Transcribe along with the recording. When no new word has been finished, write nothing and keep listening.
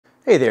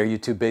Hey there,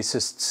 YouTube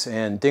bassists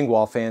and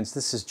Dingwall fans.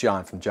 This is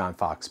John from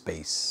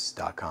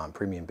johnfoxbass.com,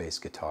 Premium Bass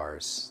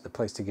Guitars, the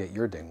place to get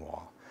your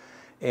Dingwall.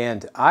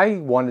 And I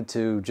wanted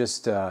to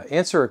just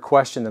answer a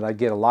question that I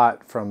get a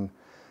lot from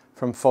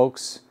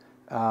folks.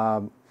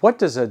 What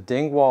does a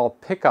Dingwall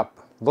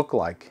pickup look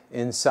like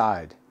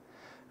inside?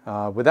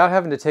 Without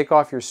having to take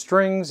off your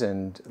strings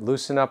and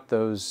loosen up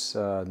those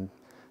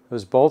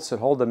bolts that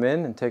hold them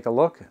in and take a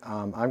look,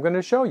 I'm going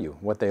to show you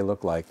what they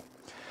look like.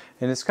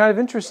 And it's kind of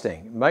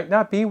interesting. It might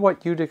not be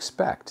what you'd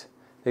expect.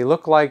 They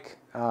look like,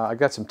 I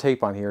got some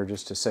tape on here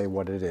just to say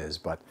what it is,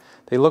 but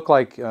they look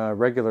like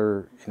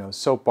regular,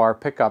 soap bar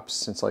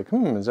pickups. It's like,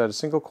 is that a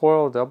single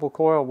coil, double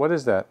coil? What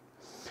is that?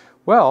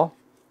 Well,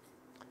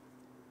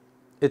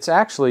 it's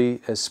actually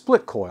a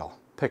split coil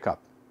pickup,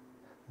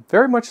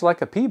 very much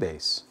like a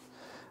P-bass.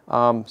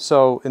 And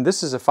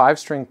this is a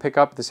 5-string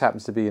pickup. This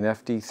happens to be an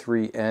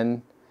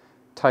FD3N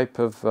type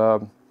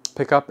of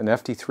pickup, an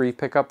FD3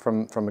 pickup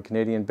from a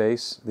Canadian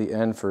bass, the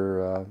N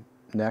for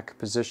neck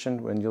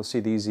position, and you'll see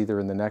these either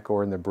in the neck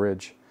or in the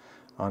bridge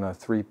on a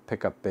 3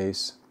 pickup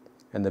bass,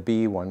 and the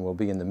B one will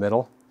be in the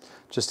middle,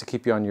 just to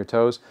keep you on your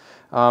toes.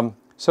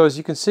 So as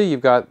you can see, you've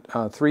got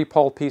 3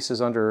 pole pieces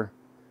under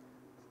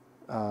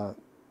on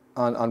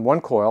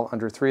one coil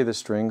under 3 of the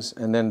strings,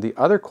 and then the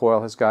other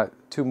coil has got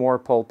 2 more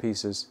pole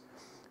pieces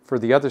for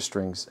the other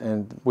strings.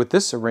 And with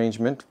this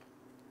arrangement,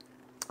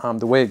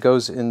 the way it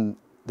goes in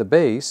the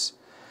bass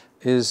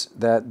is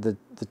that the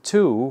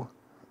 2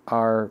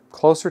 are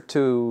closer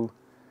to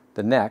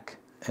the neck,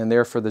 and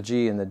they're for the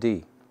G and the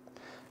D.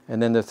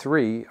 And then the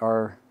 3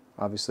 are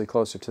obviously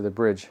closer to the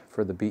bridge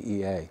for the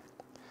BEA,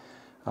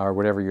 or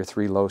whatever your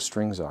 3 low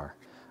strings are.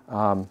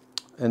 And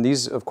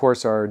these, of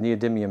course, are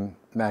neodymium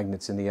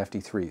magnets in the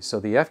FD3. So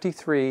the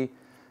FD3,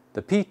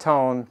 the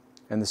P-tone,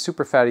 and the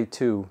Super Fatty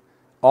 2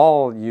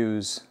 all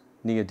use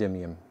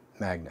neodymium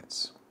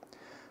magnets.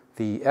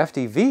 The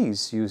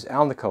FDVs use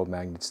Alnico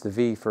magnets, the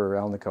V for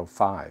Alnico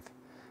 5,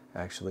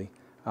 actually.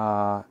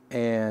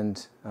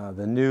 And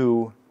the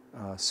new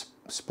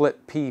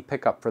split P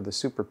pickup for the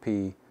Super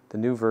P, the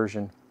new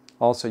version,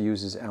 also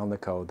uses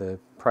Alnico. The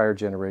prior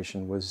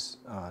generation was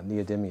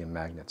neodymium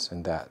magnets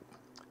in that.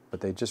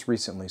 But they just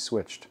recently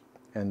switched.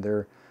 And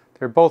they're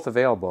both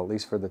available, at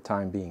least for the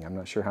time being. I'm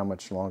not sure how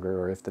much longer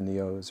or if the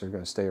Neos are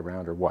going to stay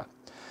around or what.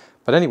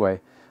 But anyway,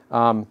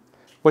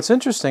 what's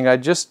interesting, I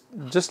just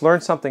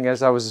learned something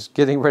as I was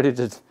getting ready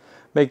to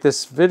make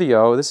this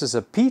video. This is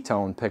a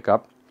P-tone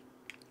pickup,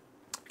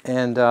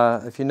 and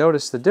if you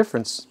notice the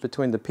difference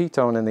between the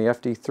P-tone and the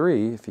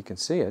FD3, if you can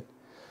see it,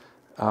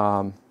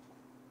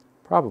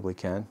 probably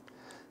can.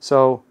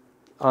 So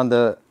on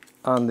the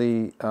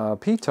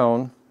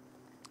P-tone,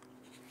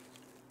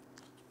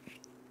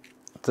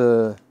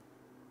 the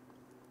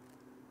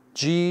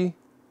G,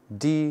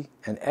 D,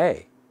 and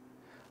A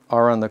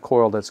are on the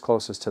coil that's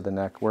closest to the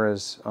neck,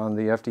 whereas on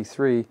the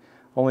FD3,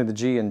 only the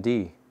G and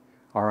D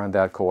are on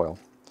that coil.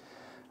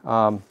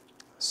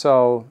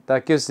 So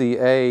that gives the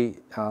A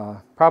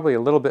probably a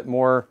little bit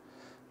more,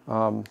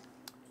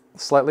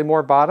 slightly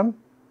more bottom,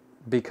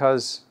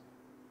 because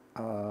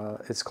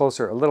it's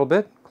a little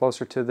bit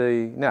closer to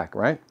the neck,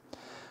 right?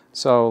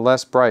 So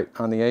less bright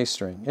on the A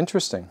string.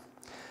 Interesting.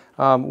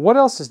 What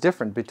else is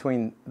different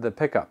between the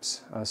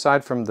pickups?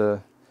 Aside from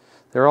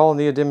they're all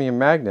neodymium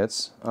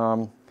magnets,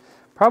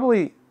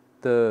 probably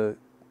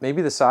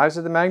maybe the size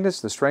of the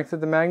magnets, the strength of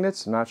the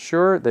magnets. I'm not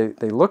sure.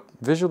 They look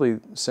visually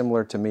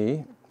similar to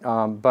me,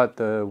 but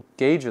the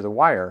gauge of the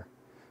wire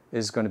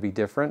is going to be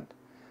different.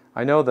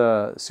 I know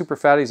the Super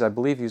Fatties, I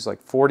believe, use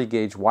like 40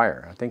 gauge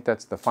wire. I think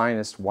that's the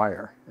finest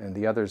wire, and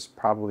the others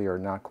probably are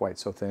not quite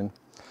so thin.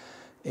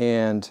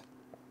 And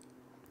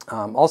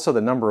also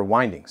the number of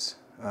windings.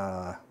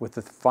 With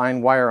the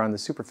fine wire on the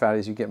Super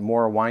Fatties, you get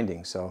more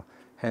windings, so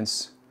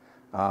hence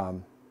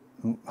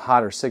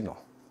hotter signal.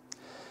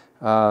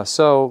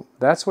 So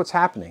that's what's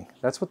happening.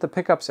 That's what the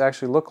pickups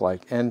actually look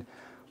like. And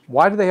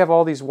why do they have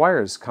all these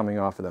wires coming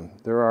off of them?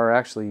 There are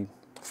actually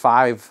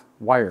 5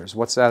 wires.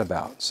 What's that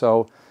about?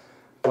 So,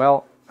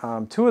 well,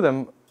 2 of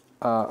them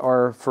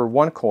are for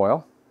one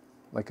coil,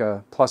 like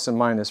a plus and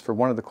minus for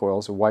one of the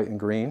coils, a white and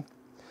green.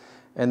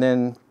 And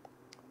then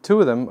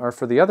 2 of them are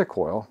for the other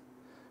coil,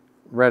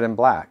 red and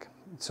black.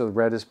 So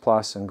red is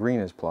plus and green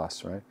is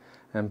plus, right?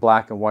 And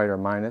black and white are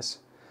minus.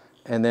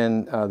 And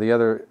then the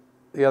other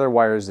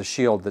wire is the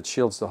shield that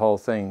shields the whole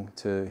thing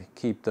to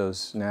keep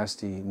those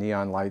nasty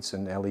neon lights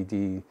and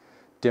LED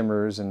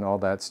dimmers and all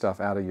that stuff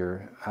out of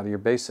your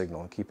bass signal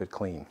and keep it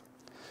clean,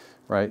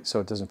 right? So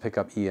it doesn't pick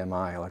up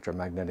EMI,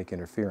 electromagnetic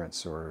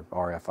interference, or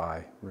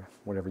RFI,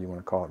 whatever you want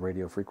to call it,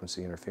 radio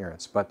frequency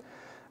interference. But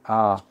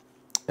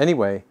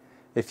anyway,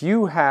 if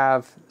you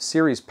have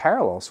series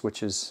parallel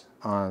switches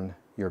on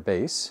your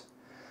bass,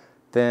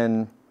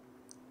 then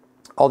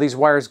all these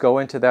wires go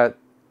into that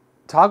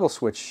toggle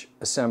switch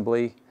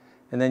assembly,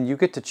 and then you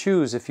get to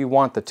choose if you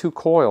want the 2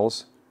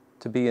 coils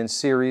to be in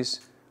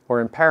series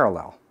or in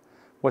parallel.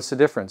 What's the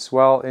difference?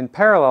 Well, in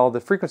parallel, the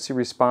frequency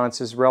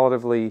response is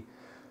relatively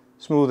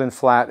smooth and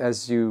flat,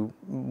 as you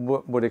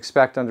would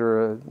expect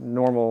under a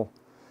normal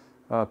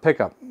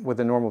pickup with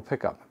a normal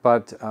pickup.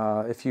 But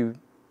if you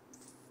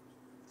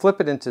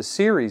flip it into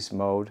series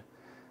mode,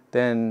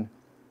 then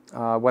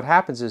what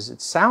happens is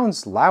it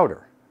sounds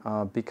louder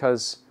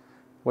because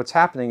what's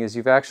happening is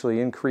you've actually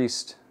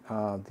increased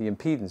the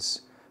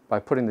impedance by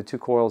putting the two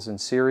coils in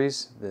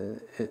series. The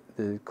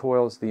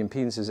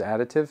impedance is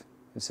additive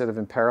instead of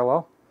in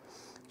parallel.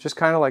 Just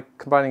kind of like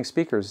combining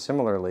speakers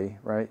similarly,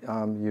 right?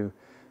 You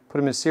put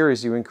them in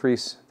series, you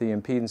increase the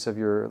impedance of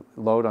your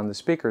load on the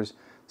speakers.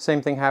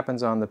 Same thing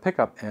happens on the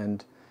pickup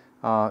end,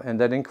 and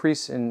that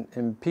increase in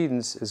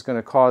impedance is going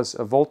to cause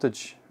a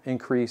voltage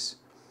increase,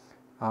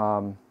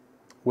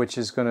 which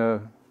is going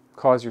to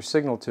cause your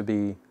signal to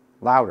be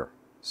louder.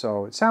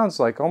 So it sounds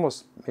like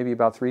almost maybe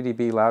about 3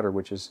 dB louder,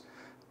 which is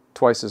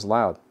twice as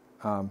loud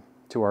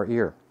to our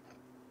ear.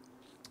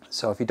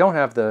 So if you don't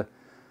have the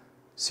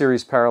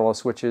series parallel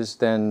switches,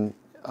 then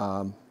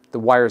the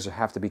wires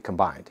have to be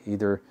combined.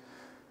 Either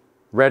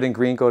red and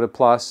green go to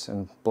plus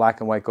and black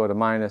and white go to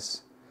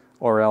minus,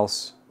 or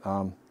else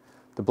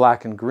the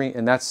black and green,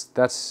 and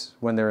that's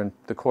when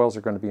the coils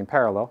are going to be in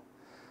parallel,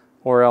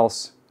 or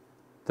else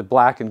the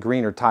black and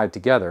green are tied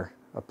together,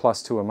 a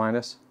plus to a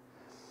minus,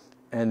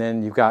 and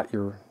then you've got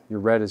your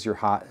red is your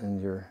hot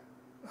and your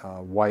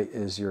white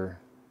is your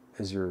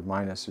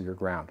minus or your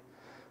ground.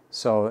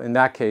 So in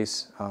that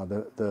case,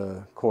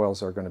 the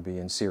coils are going to be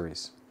in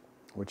series,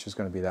 which is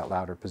going to be that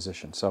louder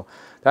position. So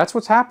that's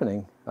what's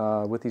happening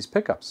with these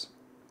pickups.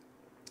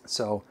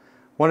 So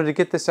wanted to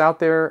get this out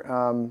there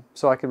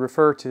so I could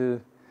refer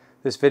to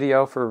this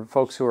video for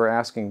folks who are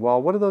asking,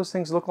 well, what do those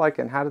things look like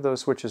and how do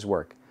those switches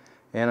work?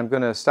 And I'm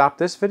going to stop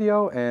this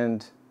video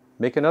and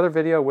make another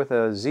video with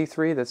a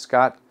Z3 that's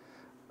got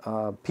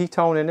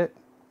P-tone in it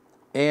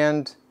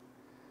and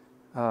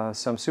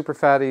some super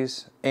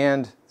fatties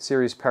and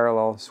series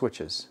parallel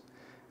switches,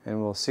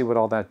 and we'll see what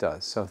all that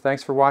does. So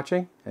thanks for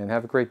watching and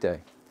have a great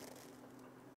day.